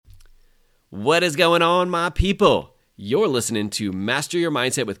What is going on, my people? You're listening to Master Your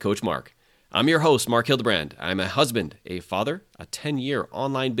Mindset with Coach Mark. I'm your host, Mark Hildebrand. I'm a husband, a father, a 10-year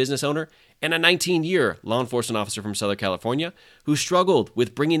online business owner, and a 19-year law enforcement officer from Southern California who struggled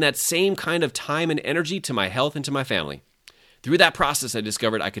with bringing that same kind of time and energy to my health and to my family. Through that process, I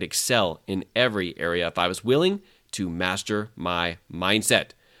discovered I could excel in every area if I was willing to master my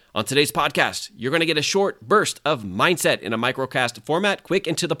mindset. On today's podcast, you're going to get a short burst of mindset in a microcast format, quick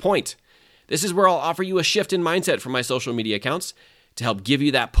and to the point. This is where I'll offer you a shift in mindset from my social media accounts to help give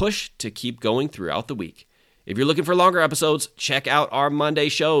you that push to keep going throughout the week. If you're looking for longer episodes, check out our Monday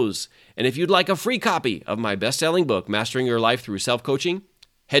shows. And if you'd like a free copy of my best-selling book, Mastering Your Life Through Self-Coaching,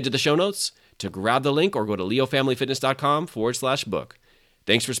 head to the show notes to grab the link or go to leofamilyfitness.com/book.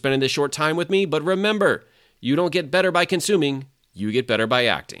 Thanks for spending this short time with me, but remember, you don't get better by consuming, you get better by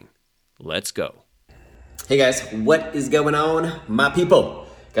acting. Let's go. Hey guys, what is going on, my people?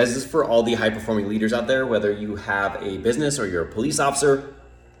 Guys, this is for all the high-performing leaders out there, whether you have a business or you're a police officer.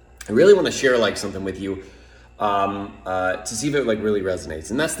 I really want to share something with you to see if it really resonates.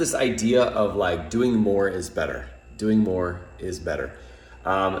 And that's this idea of doing more is better. Doing more is better.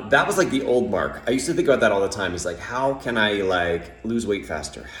 That was the old Mark. I used to think about that all the time. It's how can I lose weight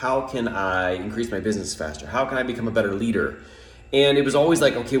faster? How can I increase my business faster? How can I become a better leader? And it was always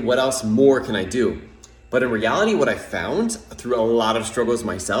okay, what else more can I do? But in reality, what I found through a lot of struggles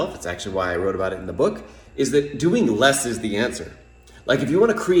myself, it's actually why I wrote about it in the book, is that doing less is the answer. If you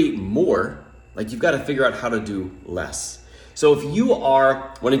want to create more, you've got to figure out how to do less. So if you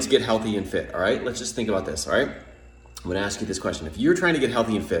are wanting to get healthy and fit, all right, let's just think about this, all right? I'm going to ask you this question. If you're trying to get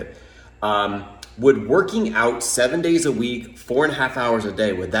healthy and fit, would working out 7 days a week, 4.5 hours a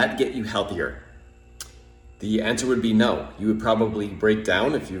day, would that get you healthier? The answer would be no. You would probably break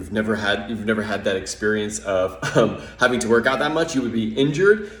down if you've never had that experience of having to work out that much. You would be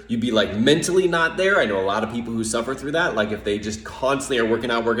injured. You'd be mentally not there. I know a lot of people who suffer through that. If they just constantly are working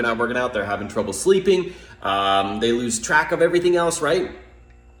out, they're having trouble sleeping. They lose track of everything else, right?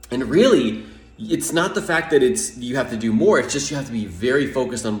 And really, it's not the fact that you have to do more. It's just you have to be very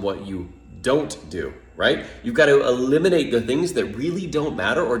focused on what you don't do. Right? You've got to eliminate the things that really don't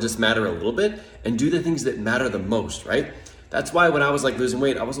matter or just matter a little bit and do the things that matter the most, right? That's why when I was losing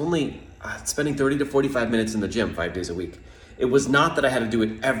weight, I was only spending 30 to 45 minutes in the gym 5 days a week. It was not that I had to do it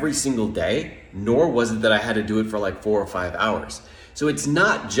every single day, nor was it that I had to do it for 4 or 5 hours. So it's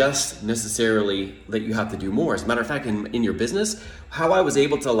not just necessarily that you have to do more. As a matter of fact, in your business, how I was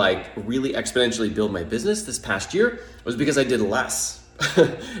able to really exponentially build my business this past year was because I did less.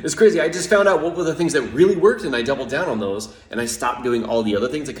 It's crazy. I just found out what were the things that really worked and I doubled down on those and I stopped doing all the other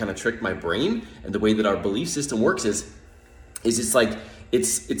things that kind of tricked my brain. And the way that our belief system works is it's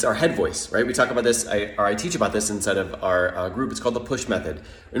our head voice, right? We talk about this, I teach about this inside of our group. It's called the push method.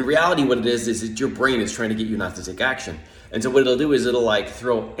 In reality, what it is your brain is trying to get you not to take action. And so what it'll do is it'll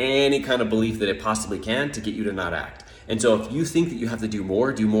throw any kind of belief that it possibly can to get you to not act. And so if you think that you have to do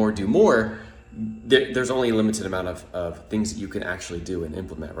more, there's only a limited amount of things that you can actually do and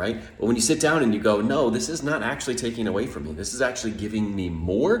implement, right? But when you sit down and you go, no, this is not actually taking away from me. This is actually giving me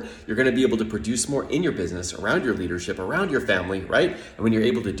more. You're going to be able to produce more in your business, around your leadership, around your family, right? And when you're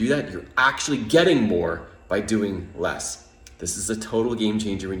able to do that, you're actually getting more by doing less. This is a total game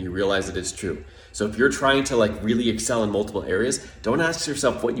changer when you realize that it's true. So if you're trying to really excel in multiple areas, don't ask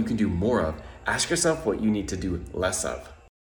yourself what you can do more of. Ask yourself what you need to do less of.